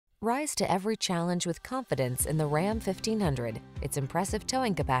Rise to every challenge with confidence in the Ram 1500. Its impressive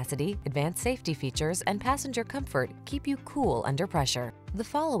towing capacity, advanced safety features, and passenger comfort keep you cool under pressure. The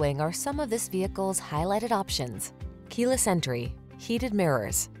following are some of this vehicle's highlighted options: keyless entry, heated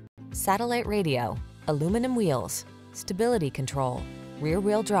mirrors, satellite radio, aluminum wheels, stability control,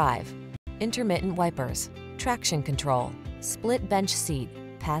 rear-wheel drive, intermittent wipers, traction control, split bench seat,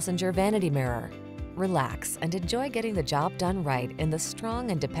 passenger vanity mirror. Relax and enjoy getting the job done right in the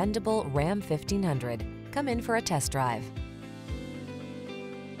strong and dependable Ram 1500. Come in for a test drive.